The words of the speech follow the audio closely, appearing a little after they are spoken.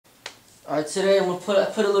Alright, today I'm going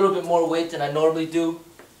to put a little bit more weight than I normally do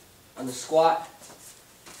on the squat.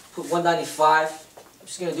 Put 195. I'm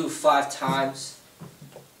just going to do it 5 times.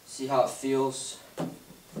 See how it feels.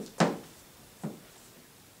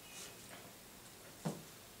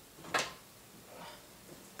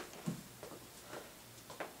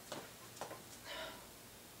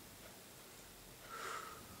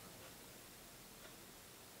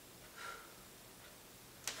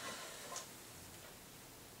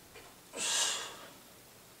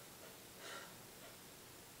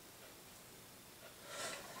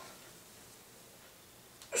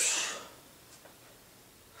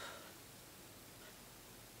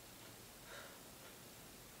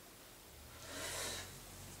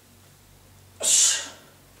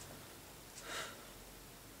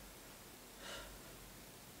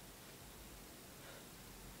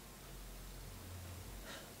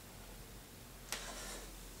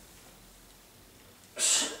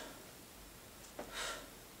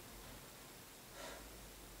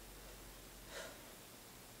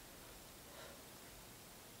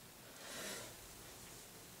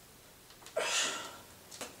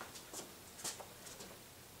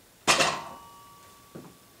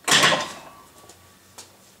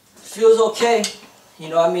 Feels okay, you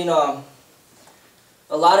know. I mean, a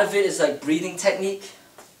lot of it is like breathing technique,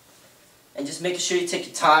 and just making sure you take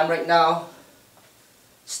your time right now.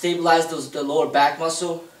 Stabilize the lower back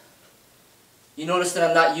muscle. You notice that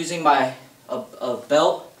I'm not using a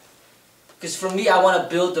belt, because for me, I want to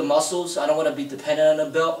build the muscles. I don't want to be dependent on a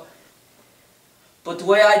belt. But the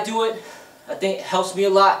way I do it, I think it helps me a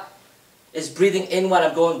lot, is breathing in when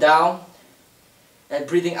I'm going down, and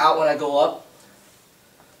breathing out when I go up.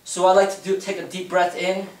 So I like to take a deep breath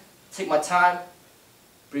in, take my time,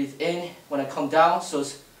 breathe in when I come down. So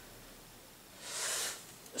it's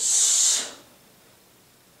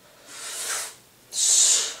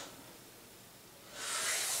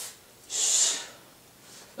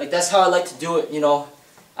like, that's how I like to do it, you know.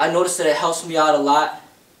 I notice that it helps me out a lot,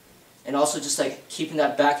 and also just like keeping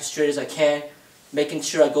that back as straight as I can, making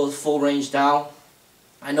sure I go full range down.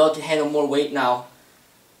 I know I can handle more weight now,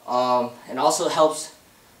 and also helps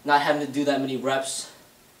not having to do that many reps,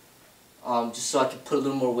 just so I can put a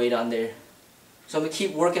little more weight on there. So I'm going to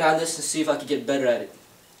keep working on this and see if I can get better at it.